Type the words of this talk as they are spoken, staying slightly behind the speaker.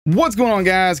What's going on,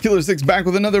 guys? Killer6 back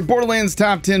with another Borderlands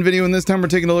top 10 video, and this time we're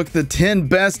taking a look at the 10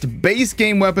 best base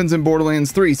game weapons in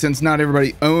Borderlands 3. Since not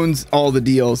everybody owns all the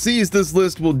DLCs, this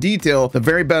list will detail the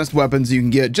very best weapons you can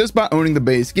get just by owning the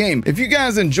base game. If you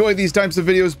guys enjoy these types of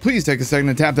videos, please take a second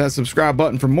to tap that subscribe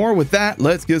button for more. With that,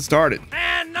 let's get started.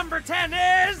 And number 10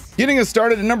 is... Getting us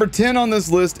started at number 10 on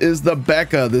this list is the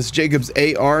Becca. This Jacob's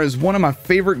AR is one of my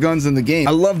favorite guns in the game.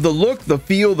 I love the look, the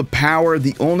feel, the power.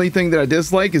 The only thing that I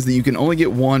dislike is that you can only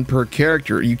get one per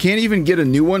character. You can't even get a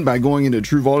new one by going into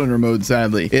True Vault Hunter mode,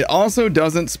 sadly. It also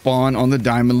doesn't spawn on the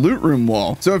Diamond Loot Room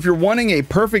wall. So if you're wanting a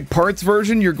perfect parts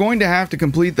version, you're going to have to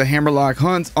complete the Hammerlock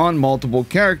hunts on multiple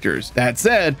characters. That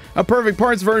said, a perfect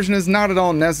parts version is not at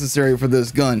all necessary for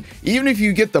this gun. Even if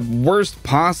you get the worst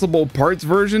possible parts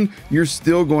version, you're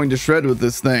still going to shred with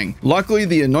this thing. Luckily,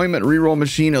 the anointment reroll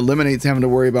machine eliminates having to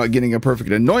worry about getting a perfect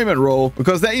anointment roll,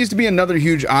 because that used to be another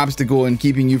huge obstacle in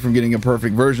keeping you from getting a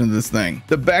perfect version of this thing.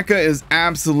 The Becca is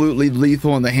absolutely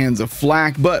lethal in the hands of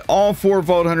Flak, but all 4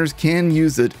 Vault Hunters can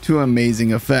use it to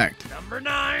amazing effect. Number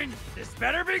 9, this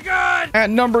better be good! At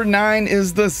number 9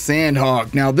 is the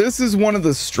Sandhawk. Now, this is one of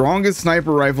the strongest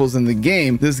sniper rifles in the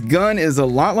game. This gun is a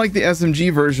lot like the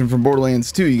SMG version from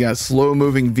Borderlands 2. You got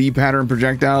slow-moving V-pattern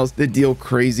projectiles that deal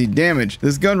crazy damage.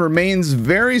 This gun remains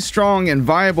very strong and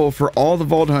viable for all the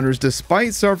Vault Hunters,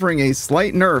 despite suffering a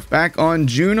slight nerf back on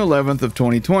June 11th of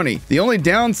 2020. The only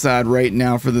downside right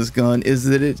now for this gun is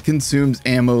that it consumes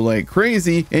ammo like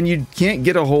crazy, and you can't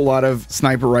get a whole lot of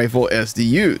sniper rifle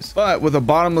SDUs. But with a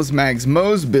bottomless mags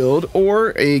Mo's build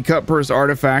or a cut purse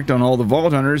artifact on all the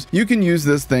Vault Hunters, you can use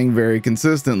this thing very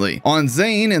consistently. On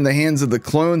Zane, in the hands of the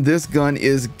clone, this gun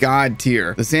is god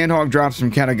tier. The Sandhawk drops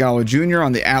from Katagawa Jr.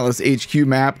 on the Atlas HQ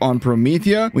map on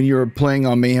Promethea when you are playing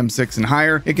on Mayhem 6 and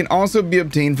higher. It can also be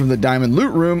obtained from the Diamond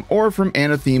Loot Room or from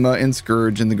Anathema and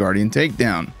Scourge in the Guardian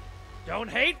Takedown.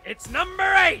 Don't hate, it's number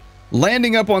 8!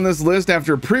 Landing up on this list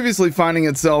after previously finding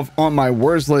itself on my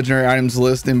worst legendary items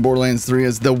list in Borderlands 3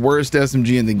 as the worst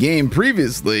SMG in the game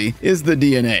previously is the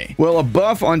DNA. Well, a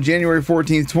buff on January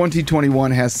 14th,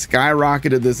 2021 has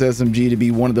skyrocketed this SMG to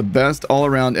be one of the best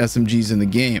all-around SMGs in the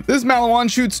game. This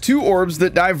Malawan shoots 2 orbs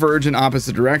that diverge in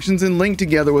opposite directions and link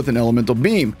together with an elemental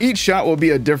beam. Each shot will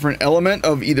be a different element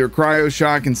of either cryo,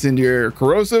 shock, incendiary, or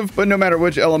corrosive, but no matter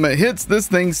which element hits, this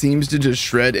thing seems to just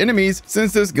shred enemies,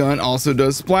 since this gun also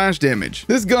does splash damage.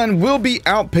 This gun will be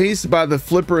outpaced by the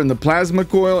flipper and the plasma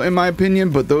coil in my opinion,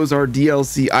 but those are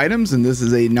DLC items and this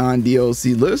is a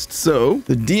non-DLC list, so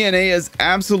the DNA is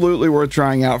absolutely worth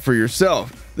trying out for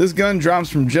yourself. This gun drops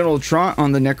from General Trant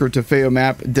on the Necrotafeo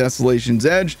map Desolation's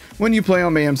Edge when you play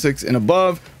on Mayhem 6 and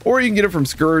above, or you can get it from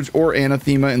Scourge or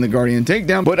Anathema in the Guardian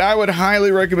Takedown, but I would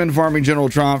highly recommend farming General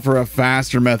Trant for a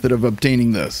faster method of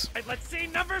obtaining this. Let's see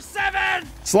number 7!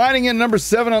 Sliding in number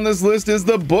 7 on this list is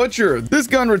the Butcher. This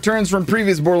gun returns from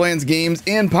previous Borderlands games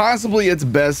in possibly its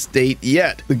best state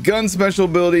yet. The gun's special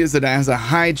ability is that it has a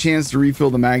high chance to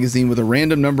refill the magazine with a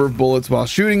random number of bullets while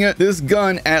shooting it. This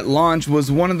gun at launch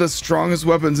was one of the strongest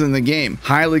weapons in the game,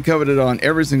 highly coveted on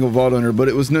every single Vault Hunter, but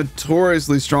it was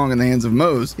notoriously strong in the hands of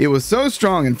Mo's. It was so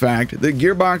strong, in fact, that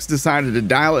Gearbox decided to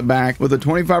dial it back with a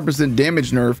 25%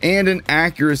 damage nerf and an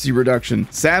accuracy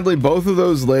reduction. Sadly, both of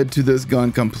those led to this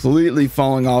gun completely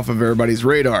falling off of everybody's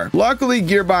radar. Luckily,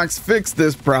 Gearbox fixed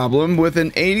this problem with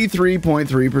an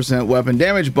 83.3% weapon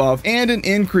damage buff and an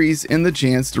increase in the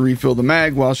chance to refill the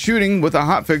mag while shooting with a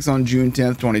hotfix on June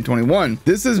 10th, 2021.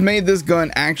 This has made this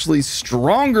gun actually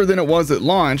stronger than it was at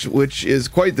launch, which is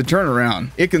quite the turnaround.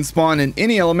 It can spawn in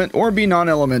any element or be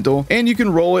non-elemental, and you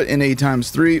can roll it in a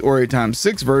 ×3 or a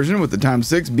 ×6 version, with the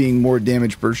 ×6 being more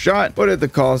damage per shot, but at the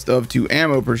cost of 2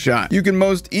 ammo per shot. You can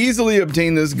most easily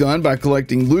obtain this gun by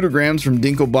collecting lootograms from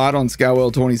Dinklebot on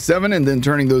Scowell 27 and then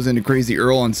turning those into Crazy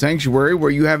Earl on Sanctuary, where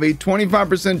you have a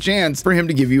 25% chance for him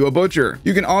to give you a Butcher.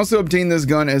 You can also obtain this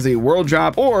gun as a world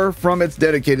drop or from its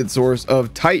dedicated source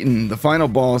of Titan, the final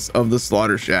boss of the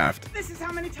Slaughter Shaft. This is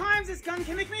how many times this gun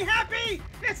can make me happy!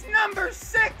 It's number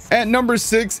 6! At number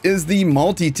 6 is the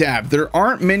Multi-Tap. There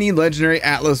aren't many legendary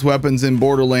Atlas weapons in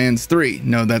Borderlands 3.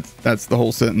 No, that's the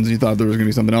whole sentence. You thought there was going to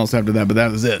be something else after that, but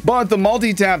that was it. But the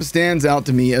Multi-Tap stands out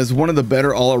to me as one of the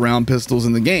better all-around pistols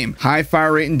in the game. High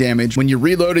fire rate and damage. When you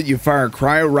reload it, you fire a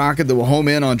cryo rocket that will home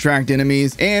in on tracked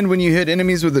enemies, and when you hit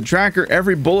enemies with a tracker,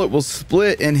 every bullet will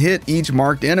split and hit each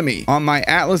marked enemy. On my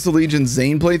Atlas Allegiance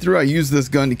Zane playthrough, I used this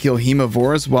gun to kill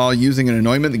Hemovorus while using an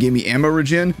anointment that gave me ammo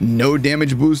regen, no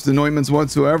damage boost anointments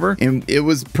whatsoever, and it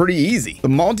was pretty easy. The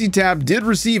multi-tap did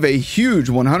receive a huge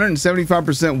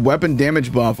 175% weapon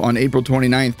damage buff on April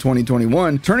 29th,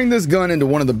 2021, turning this gun into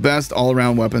one of the best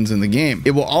all-around weapons in the game.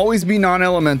 It will always be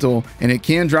non-elemental, and it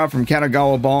can drop from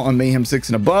Katagawa Ball on Mayhem 6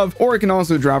 and above, or it can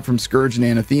also drop from Scourge and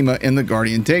Anathema in the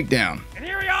Guardian Takedown. And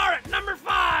here we are at number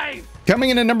 5.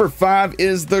 Coming in at number 5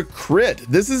 is the Crit.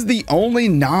 This is the only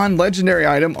non-legendary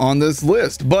item on this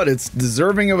list, but it's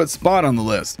deserving of its spot on the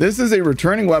list. This is a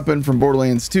returning weapon from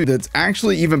Borderlands 2 that's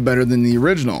actually even better than the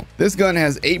original. This gun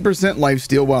has 8%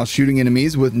 lifesteal while shooting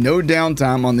enemies with no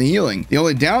downtime on the healing. The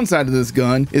only downside of this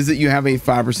gun is that you have a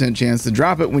 5% chance to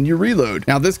drop it when you reload.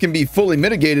 Now this can be fully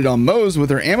mitigated on Moze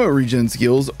with her ammo regen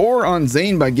skills, or on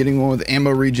Zane by getting one with ammo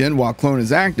regen while clone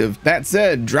is active. That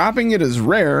said, dropping it is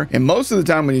rare, and most of the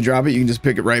time when you drop it, you can just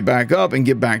pick it right back up and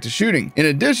get back to shooting. In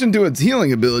addition to its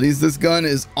healing abilities, this gun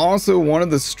is also one of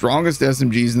the strongest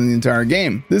SMGs in the entire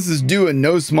game. This is due in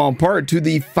no small part to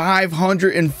the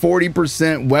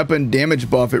 540% weapon damage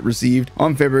buff it received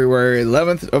on February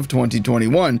 11th of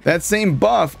 2021. That same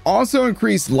buff also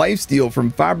increased lifesteal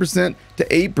from 5% to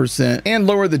 8% and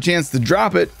lowered the chance to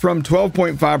drop it from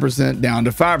 12.5% down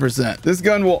to 5%. This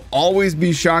gun will always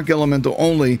be shock elemental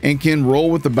only and can roll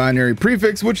with the binary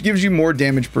prefix, which gives you more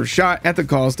damage per shot at the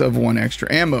cost of 1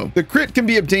 extra ammo. The Crit can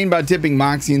be obtained by tipping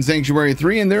Moxie in Sanctuary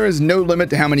 3, and there is no limit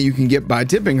to how many you can get by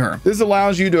tipping her. This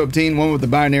allows you to obtain one with the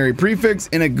binary prefix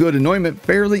and a good anointment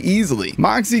fairly easily.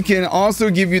 Moxie can also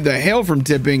give you the Hail from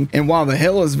tipping, and while the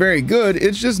Hail is very good,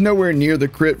 it's just nowhere near the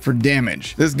Crit for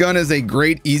damage. This gun is a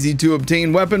great, easy to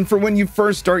obtain weapon for when you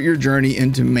first start your journey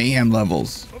into Mayhem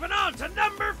levels. Moving on to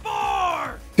number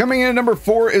 4. Coming in at number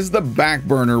 4 is the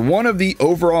Backburner, one of the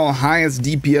overall highest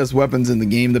DPS weapons in the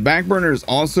game. The Backburner is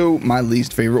also my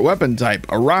least favorite weapon type,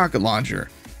 a rocket launcher.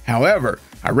 However,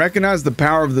 I recognize the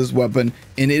power of this weapon,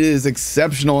 and it is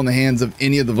exceptional in the hands of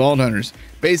any of the Vault Hunters.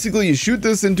 Basically, you shoot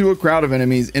this into a crowd of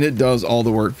enemies and it does all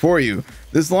the work for you.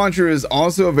 This launcher is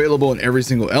also available in every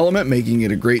single element, making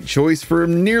it a great choice for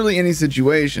nearly any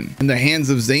situation. In the hands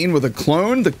of Zane with a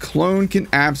clone, the clone can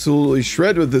absolutely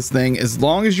shred with this thing as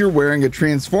long as you're wearing a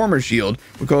transformer shield,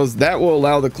 because that will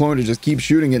allow the clone to just keep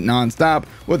shooting it non-stop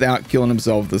without killing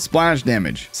himself with the splash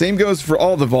damage. Same goes for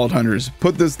all the Vault Hunters.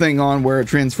 Put this thing on, wear a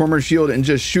transformer shield, and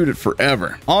just shoot it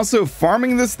forever. Also,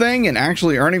 farming this thing and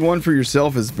actually earning one for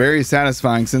yourself is very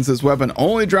satisfying, since this weapon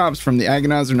only drops from the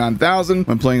Agonizer 9000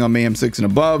 when playing on Mayhem 6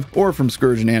 and above, or from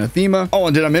Scourge and Anathema. Oh,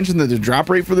 and did I mention that the drop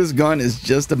rate for this gun is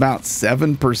just about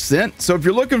 7%? So if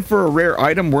you're looking for a rare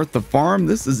item worth the farm,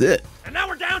 this is it. And now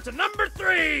we're down to number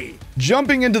 3.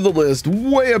 Jumping into the list,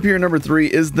 way up here, number 3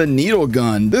 is the Needle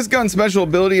Gun. This gun's special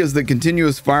ability is that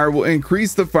continuous fire will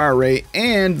increase the fire rate,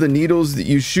 and the needles that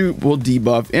you shoot will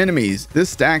debuff enemies.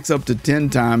 This stacks up to 10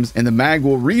 times, and the mag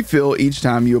will refill each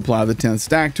time you apply the 10th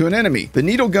stack to an enemy. The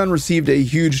Needle Gun received a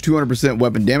huge 200%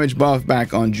 weapon damage buff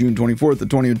back on June 24th of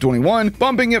 2021,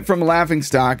 bumping it from laughing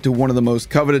stock to one of the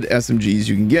most coveted SMGs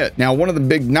you can get. Now, one of the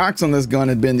big knocks on this gun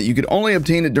had been that you could only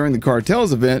obtain it during the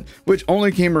Cartels event, which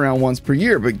only came around once per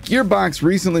year, but Gearbox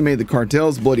recently made the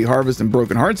Cartels, Bloody Harvest, and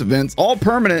Broken Hearts events all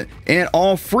permanent and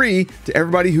all free to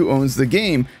everybody who owns the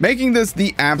game, making this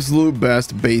the absolute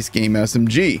best base game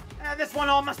SMG. This one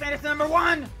almost made it to number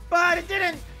 1, but it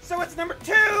didn't. So it's number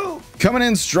 2. Coming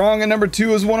in strong at number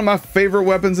 2 is one of my favorite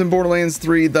weapons in Borderlands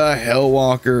 3, the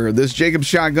Hellwalker. This Jacob's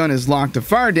shotgun is locked to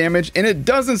fire damage, and it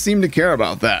doesn't seem to care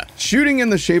about that. Shooting in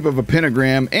the shape of a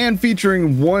pentagram and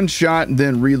featuring one shot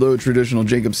then reload traditional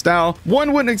Jacob style,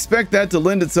 one wouldn't expect that to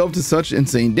lend itself to such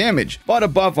insane damage. But a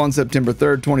buff on September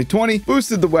 3rd, 2020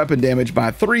 boosted the weapon damage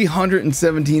by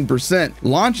 317%,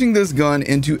 launching this gun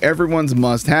into everyone's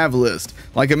must-have list.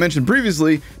 Like I mentioned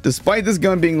previously, despite this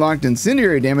gun being locked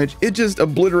incendiary damage, it just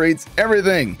obliterates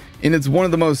everything, and it's one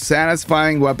of the most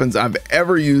satisfying weapons I've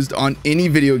ever used on any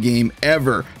video game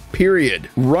ever. Period.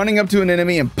 Running up to an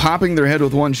enemy and popping their head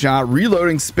with one shot,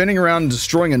 reloading, spinning around, and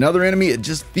destroying another enemy, it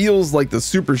just feels like the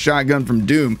super shotgun from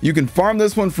Doom. You can farm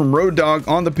this one from Road Dogg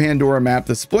on the Pandora map,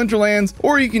 the Splinterlands,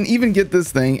 or you can even get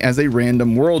this thing as a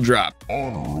random world drop.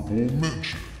 Honorable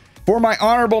mention. For my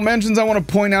honorable mentions, I want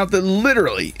to point out that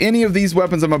literally any of these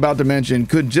weapons I'm about to mention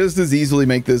could just as easily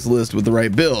make this list with the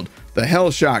right build. The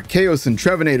Hellshock, Chaos and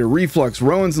Trevinator, Reflux,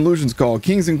 Rowan's Illusions Call,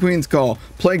 Kings and Queens Call,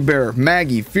 Plague Bearer,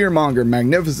 Maggie, Fearmonger,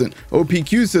 Magnificent,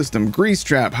 OPQ System, Grease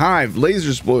Trap, Hive, Laser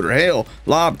Exploder, Hail,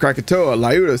 Lob, Krakatoa,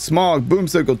 Lyuda, Smog,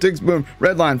 Boomsicle, Tixboom,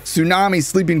 Redline, Tsunami,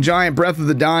 Sleeping Giant, Breath of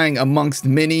the Dying, amongst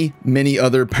many, many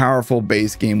other powerful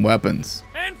base game weapons.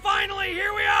 And finally,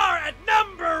 here we are at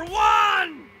number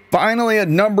 1. finally at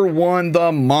number 1,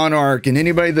 the Monarch, and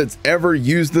anybody that's ever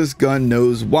used this gun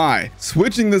knows why.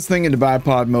 Switching this thing into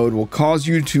bipod mode will cause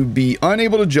you to be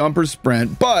unable to jump or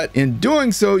sprint, but in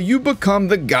doing so, you become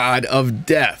the god of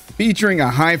death. Featuring a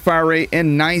high fire rate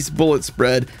and nice bullet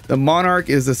spread, the Monarch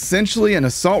is essentially an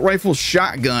assault rifle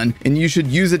shotgun, and you should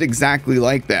use it exactly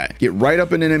like that. Get right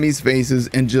up in enemies' faces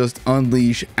and just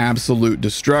unleash absolute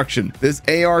destruction. This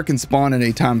AR can spawn in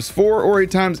a ×4 or a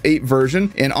 ×8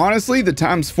 version, and honestly, the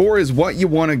 ×4 is what you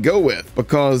want to go with,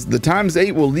 because the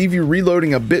 ×8 will leave you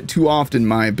reloading a bit too often in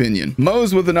my opinion.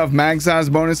 Mows with enough mag size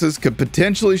bonuses could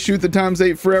potentially shoot the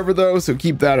 ×8 forever though, so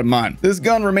keep that in mind. This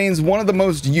gun remains one of the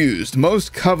most used,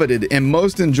 most coveted, and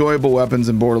most enjoyable weapons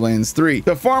in Borderlands 3.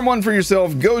 To farm one for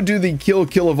yourself, go do the Kill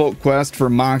Kilovolt quest for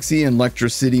Moxie and Lectra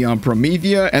City on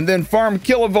Promethea, and then farm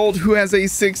Kilovolt, who has a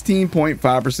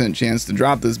 16.5% chance to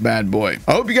drop this bad boy.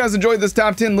 I hope you guys enjoyed this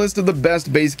top 10 list of the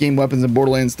best base game weapons in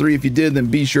Borderlands 3. If you did, then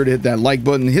be sure to hit that like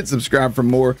button, hit subscribe for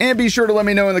more, and be sure to let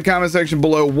me know in the comment section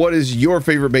below what is your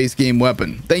favorite base game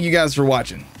weapon. Thank you guys for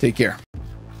watching. Take care.